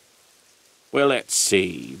 Then let's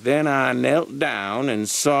see. Then I knelt down and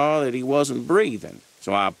saw that he wasn't breathing.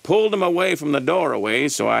 So I pulled him away from the doorway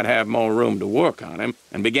so I'd have more room to work on him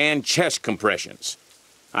and began chest compressions.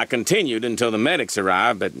 I continued until the medics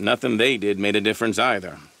arrived, but nothing they did made a difference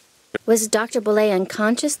either. Was Dr. Bolet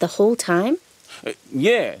unconscious the whole time?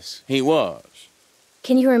 Yes, he was.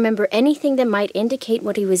 Can you remember anything that might indicate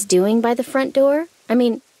what he was doing by the front door? I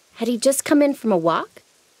mean, had he just come in from a walk?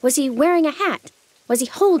 Was he wearing a hat? Was he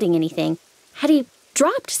holding anything? Had he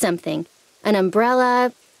dropped something? An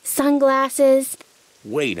umbrella? Sunglasses?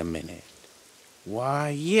 Wait a minute. Why,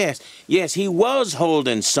 yes, he was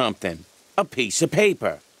holding something. A piece of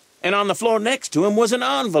paper. And on the floor next to him was an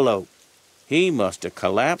envelope. He must have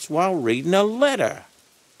collapsed while reading a letter.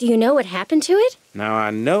 Do you know what happened to it? Now,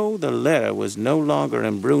 I know the letter was no longer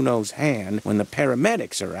in Bruno's hand when the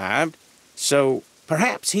paramedics arrived, so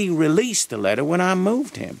perhaps he released the letter when I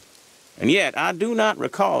moved him. And yet, I do not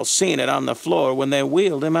recall seeing it on the floor when they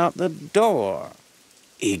wheeled him out the door.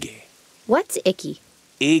 Iggy. What's Icky?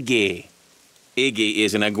 Iggy. Iggy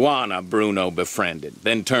is an iguana Bruno befriended,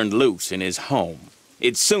 then turned loose in his home.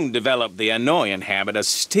 It soon developed the annoying habit of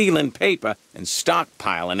stealing paper and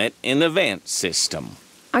stockpiling it in the vent system.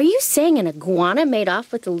 Are you saying an iguana made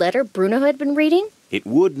off with the letter Bruno had been reading? It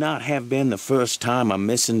would not have been the first time a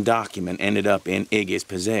missing document ended up in Iggy's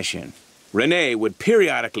possession. Renee would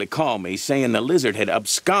periodically call me saying the lizard had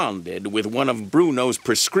absconded with one of Bruno's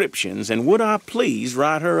prescriptions and would I please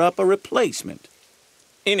write her up a replacement.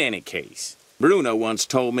 In any case, Bruno once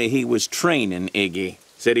told me he was training Iggy.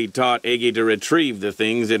 Said he taught Iggy to retrieve the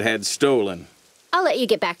things it had stolen. I'll let you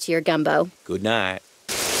get back to your gumbo. Good night.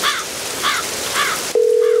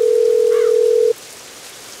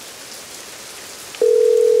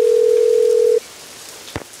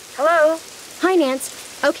 Hello? Hi,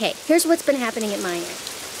 Nance. Okay, here's what's been happening at my end.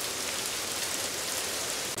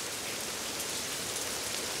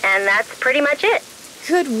 And that's pretty much it.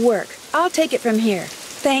 Good work. I'll take it from here.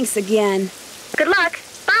 Thanks again. Good luck.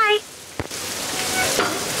 Bye.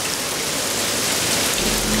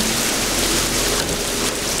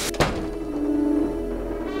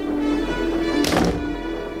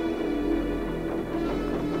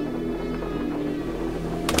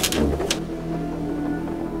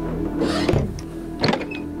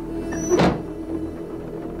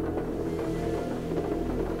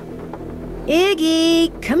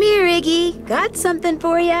 Iggy, got something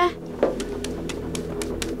for ya.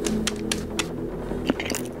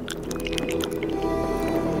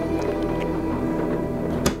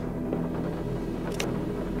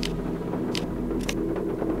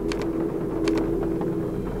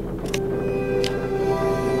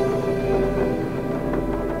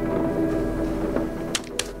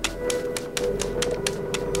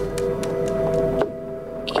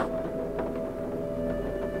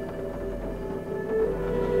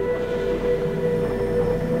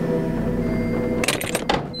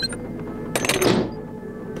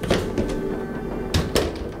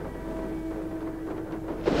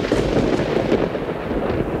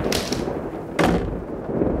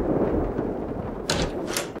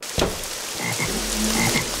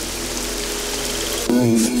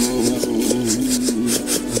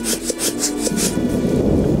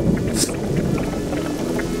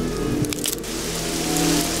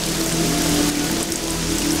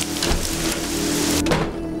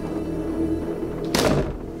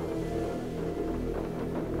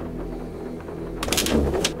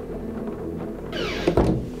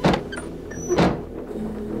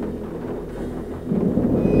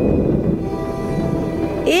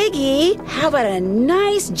 Iggy, how about a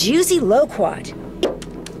nice, juicy loquat?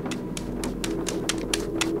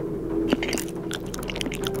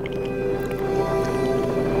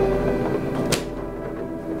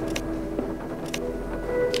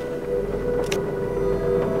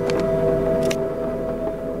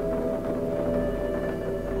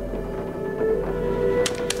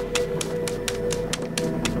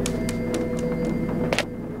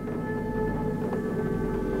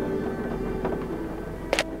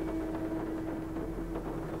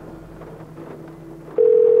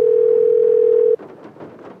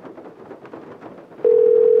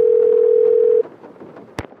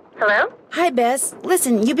 Hello? Hi, Bess.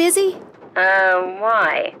 Listen, you busy?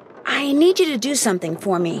 Why? I need you to do something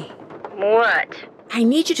for me. What? I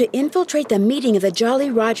need you to infiltrate the meeting of the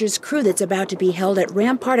Jolly Rogers crew that's about to be held at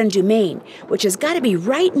Rampart and Dumaine, which has got to be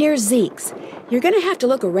right near Zeke's. You're going to have to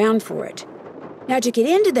look around for it. Now, to get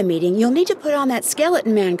into the meeting, you'll need to put on that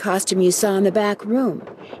skeleton man costume you saw in the back room.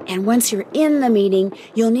 And once you're in the meeting,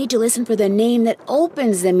 you'll need to listen for the name that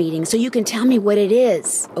opens the meeting so you can tell me what it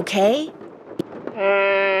is, okay?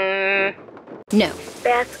 No.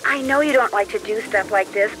 Beth, I know you don't like to do stuff like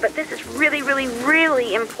this, but this is really, really,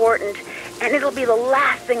 really important, and it'll be the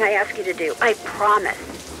last thing I ask you to do. I promise.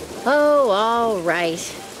 Oh, all right.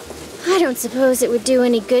 I don't suppose it would do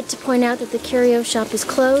any good to point out that the curio shop is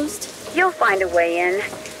closed. You'll find a way in.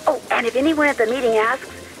 Oh, and if anyone at the meeting asks,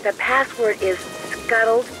 the password is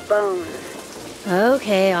Scuttled Bones.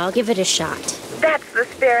 Okay, I'll give it a shot. That's the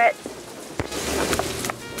spirit.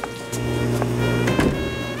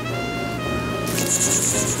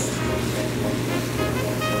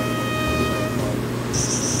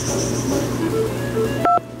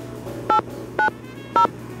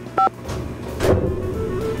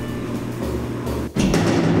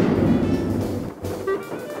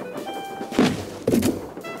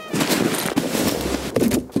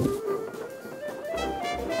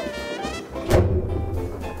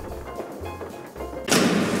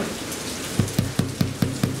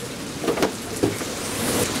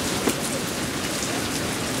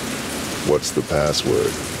 What's the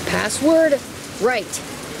password? Password? Right.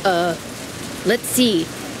 Let's see.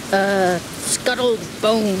 Scuttled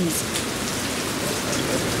Bones.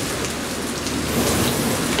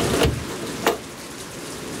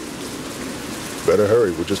 Better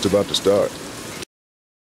hurry, we're just about to start.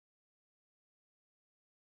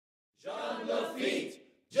 Jean Lafitte!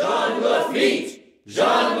 Jean Lafitte!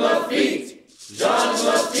 Jean Lafitte! Jean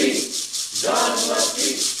Lafitte! Jean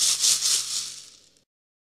Lafitte!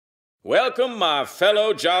 Welcome, my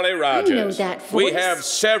fellow Jolly Rogers. I know that voice. We have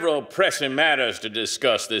several pressing matters to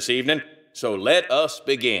discuss this evening, so let us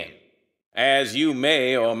begin. As you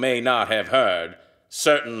may or may not have heard,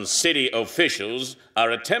 certain city officials are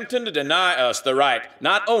attempting to deny us the right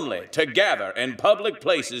not only to gather in public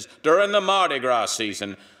places during the Mardi Gras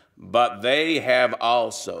season, but they have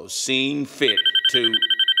also seen fit to...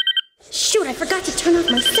 Shoot, I forgot to turn off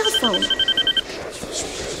my cell phone.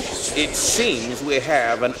 It seems we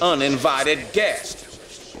have an uninvited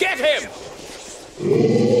guest. Get him!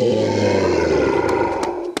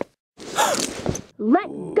 Let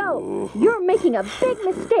go! You're making a big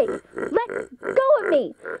mistake. Let go of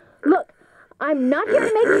me. Look, I'm not here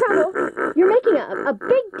to make trouble. You're making a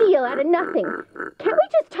big deal out of nothing. Can't we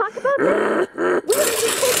just talk about this? Where are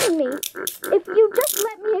you taking me? If you just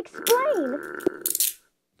let me explain.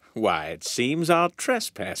 Why, it seems our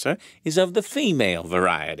trespasser is of the female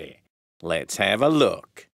variety. Let's have a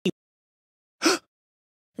look.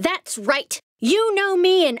 That's That's right. You know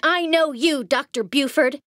me and I know you, Dr.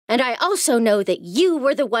 Buford. And I also know that you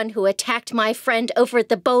were the one who attacked my friend over at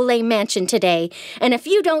the Boley Mansion today. And if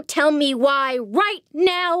you don't tell me why right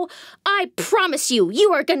now, I promise you,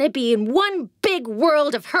 you are going to be in one big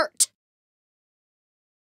world of hurt.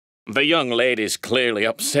 The young lady's clearly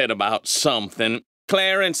upset about something.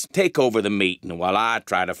 Clarence, take over the meeting while I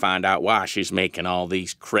try to find out why she's making all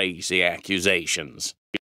these crazy accusations.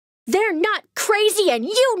 They're not crazy, and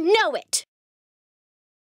you know it!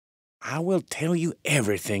 I will tell you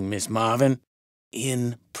everything, Miss Marvin,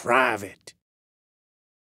 in private.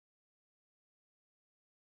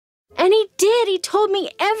 And he did. He told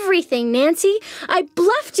me everything, Nancy. I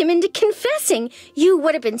bluffed him into confessing. You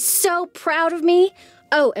would have been so proud of me.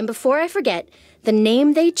 Oh, and before I forget, the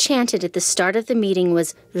name they chanted at the start of the meeting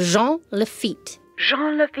was Jean Lafitte.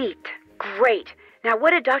 Jean Lafitte. Great. Now,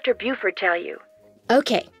 what did Dr. Buford tell you?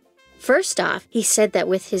 Okay. First off, he said that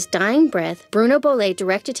with his dying breath, Bruno Boley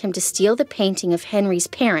directed him to steal the painting of Henry's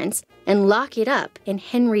parents and lock it up in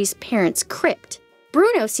Henry's parents' crypt.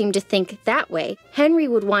 Bruno seemed to think that way Henry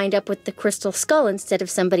would wind up with the crystal skull instead of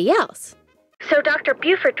somebody else. So Dr.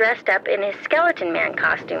 Buford dressed up in his skeleton man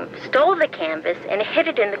costume, stole the canvas, and hid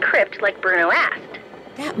it in the crypt like Bruno asked.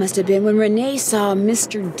 That must have been when Renee saw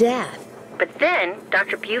Mr. Death. But then,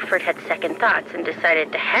 Dr. Buford had second thoughts and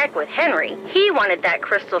decided to heck with Henry. He wanted that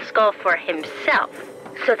crystal skull for himself.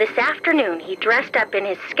 So this afternoon, he dressed up in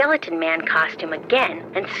his skeleton man costume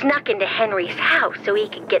again and snuck into Henry's house so he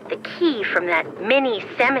could get the key from that mini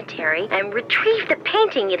cemetery and retrieve the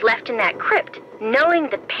painting he'd left in that crypt, knowing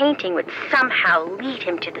the painting would somehow lead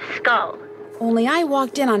him to the skull. Only I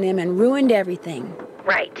walked in on him and ruined everything.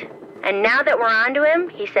 Right. And now that we're onto him,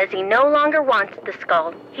 he says he no longer wants the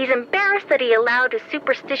skull. He's embarrassed that he allowed his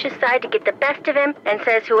superstitious side to get the best of him and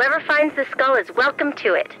says whoever finds the skull is welcome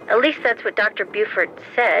to it. At least that's what Dr. Buford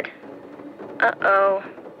said. Uh-oh.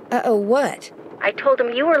 Uh-oh what? I told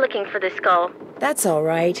him you were looking for the skull. That's all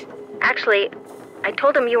right. Actually, I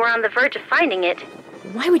told him you were on the verge of finding it.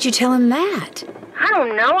 Why would you tell him that? I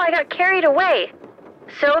don't know. I got carried away.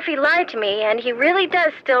 So if he lied to me, and he really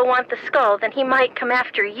does still want the skull, then he might come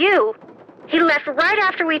after you. He left right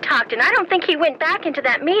after we talked, and I don't think he went back into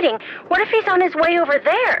that meeting. What if he's on his way over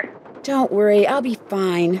there? Don't worry, I'll be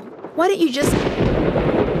fine. Why don't you just...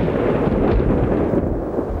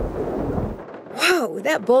 Whoa,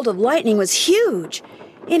 that bolt of lightning was huge.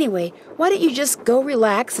 Anyway, why don't you just go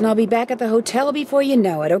relax, and I'll be back at the hotel before you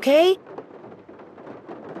know it, okay?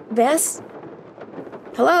 Bess?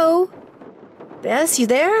 Hello? Bess, you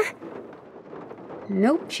there?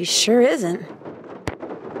 Nope, she sure isn't.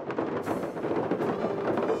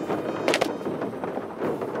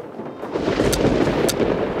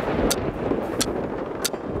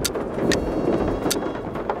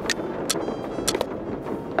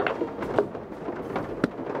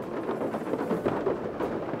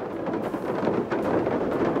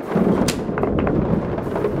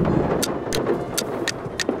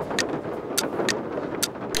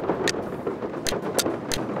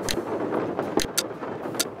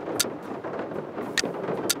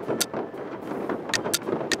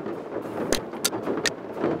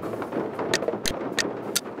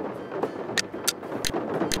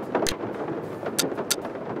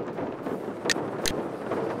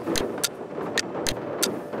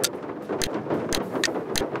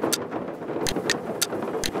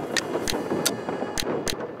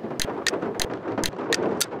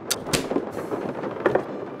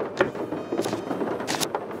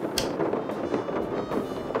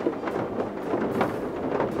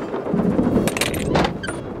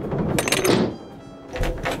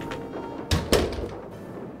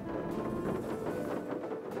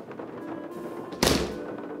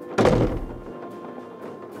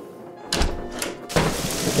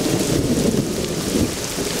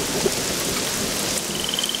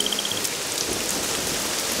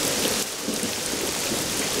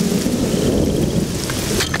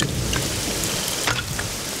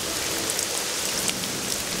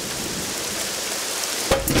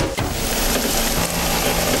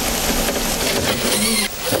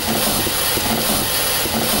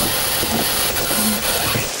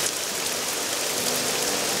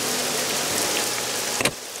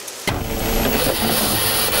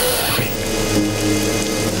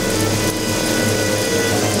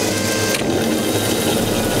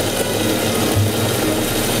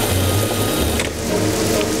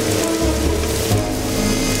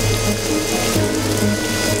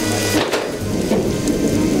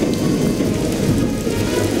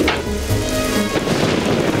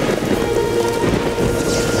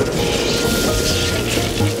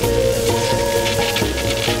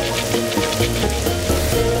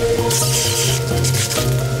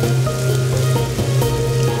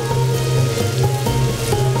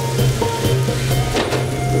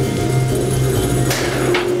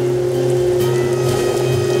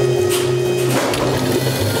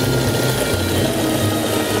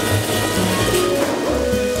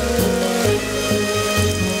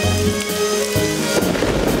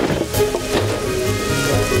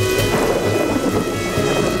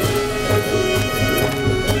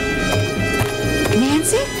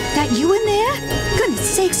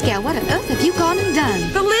 timescale. What on earth have you gone and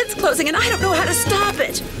done? The lid's closing and I don't know how to stop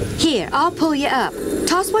it. Here, I'll pull you up.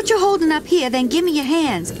 Toss what you're holding up here, then give me your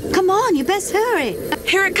hands. Come on, you best hurry.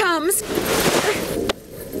 Here it comes.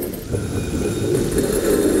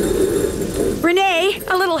 Renee,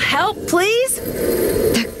 a little help, please?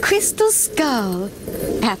 The crystal skull.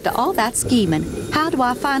 After all that scheming, how do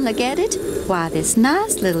I finally get it? Why, this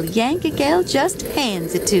nice little Yankee gal just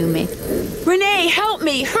hands it to me. Renee, help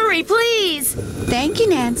me. Hurry, please. Thank you,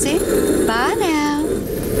 Nancy. Bye now.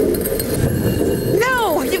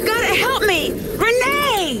 No, you've got to help me.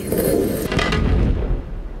 Renee!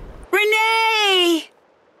 Renee!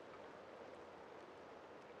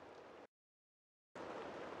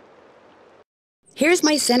 Here's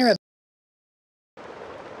my center of...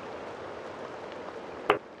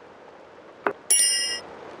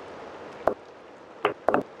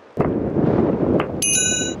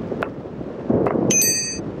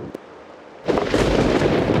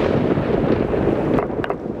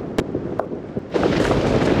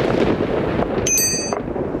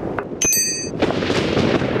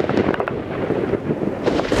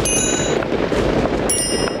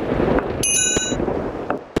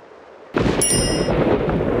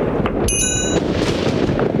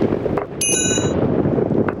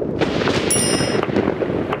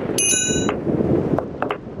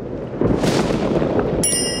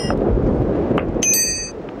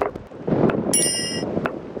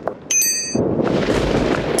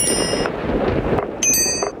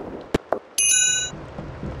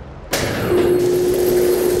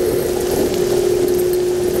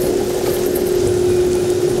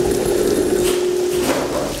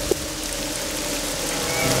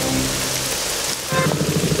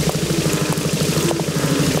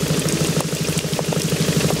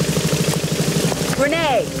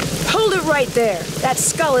 Renee, hold it right there. That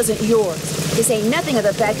skull isn't yours. This ain't nothing of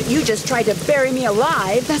the fact that you just tried to bury me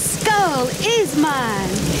alive. The skull is mine.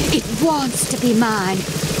 It wants to be mine.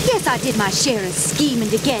 Yes, I did my share of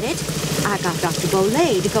scheming to get it. I got Dr.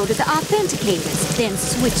 Bolay to go to the authenticators, then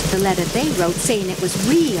switched the letter they wrote saying it was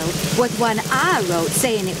real with one I wrote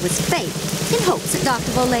saying it was fake, in hopes that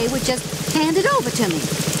Dr. Bolay would just hand it over to me.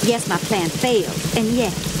 Yes, my plan failed, and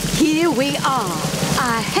yet, here we are.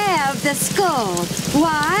 I have the skull.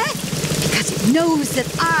 Why? Because it knows that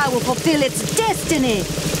I will fulfill its destiny.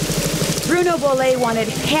 Bruno Bolay wanted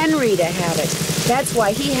Henry to have it. That's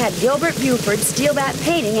why he had Gilbert Buford steal that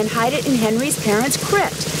painting and hide it in Henry's parents'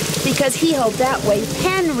 crypt. Because he hoped that way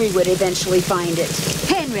Henry would eventually find it.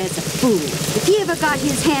 Henry's a fool. If he ever got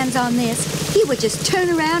his hands on this, he would just turn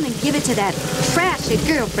around and give it to that trashy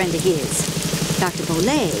girlfriend of his. Dr.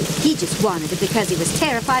 Bolay, he just wanted it because he was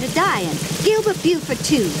terrified of dying. Gilbert Buford,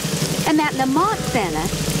 too. And that Lamont fella,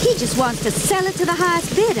 he just wants to sell it to the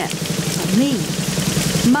highest bidder. For me,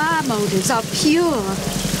 my motives are pure.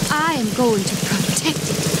 I am going to protect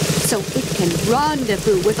it so it can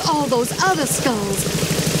rendezvous with all those other skulls.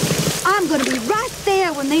 I'm going to be right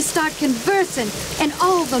there when they start conversing, and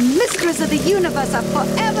all the mysteries of the universe are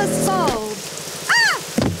forever solved. Ah!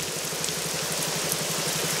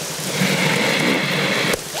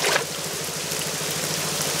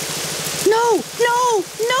 No, no,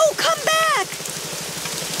 no, come back!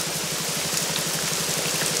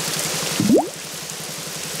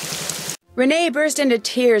 Renee burst into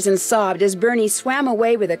tears and sobbed as Bernie swam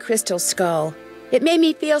away with a crystal skull. It made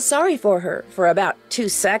me feel sorry for her for about 2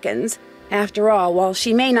 seconds. After all, while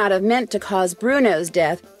she may not have meant to cause Bruno's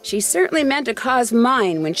death, she certainly meant to cause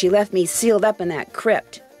mine when she left me sealed up in that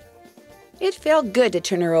crypt. It felt good to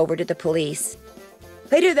turn her over to the police.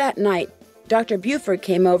 Later that night, Dr. Buford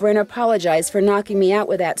came over and apologized for knocking me out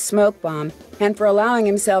with that smoke bomb and for allowing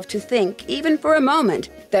himself to think, even for a moment,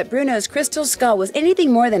 that Bruno's crystal skull was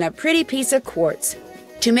anything more than a pretty piece of quartz.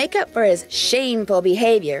 To make up for his shameful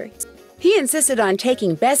behavior, he insisted on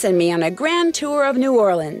taking Bess and me on a grand tour of New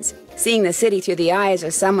Orleans. Seeing the city through the eyes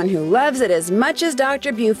of someone who loves it as much as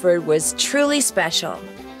Dr. Buford was truly special.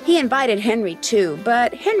 He invited Henry too,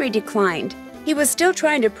 but Henry declined. He was still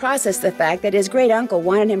trying to process the fact that his great-uncle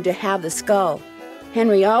wanted him to have the skull.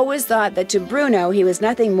 Henry always thought that to Bruno he was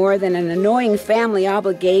nothing more than an annoying family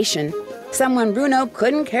obligation, someone Bruno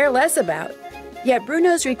couldn't care less about. Yet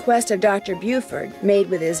Bruno's request of Dr. Buford,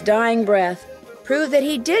 made with his dying breath, proved that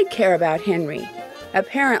he did care about Henry.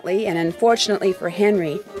 Apparently, and unfortunately for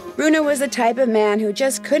Henry, Bruno was the type of man who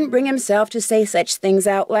just couldn't bring himself to say such things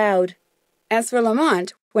out loud. As for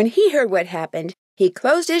Lamont, when he heard what happened, he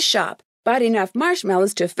closed his shop, bought enough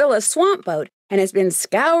marshmallows to fill a swamp boat, and has been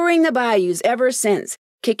scouring the bayous ever since,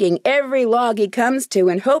 kicking every log he comes to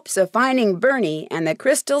in hopes of finding Bernie and the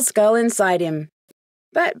crystal skull inside him.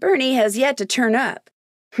 But Bernie has yet to turn up.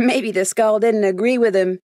 Maybe the skull didn't agree with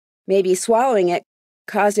him. Maybe swallowing it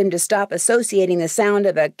caused him to stop associating the sound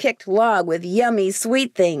of a kicked log with yummy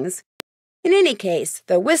sweet things. In any case,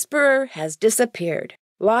 the Whisperer has disappeared,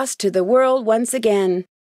 lost to the world once again,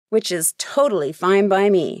 which is totally fine by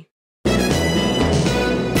me.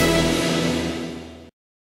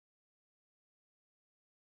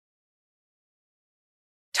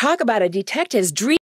 Talk about a detective's dream.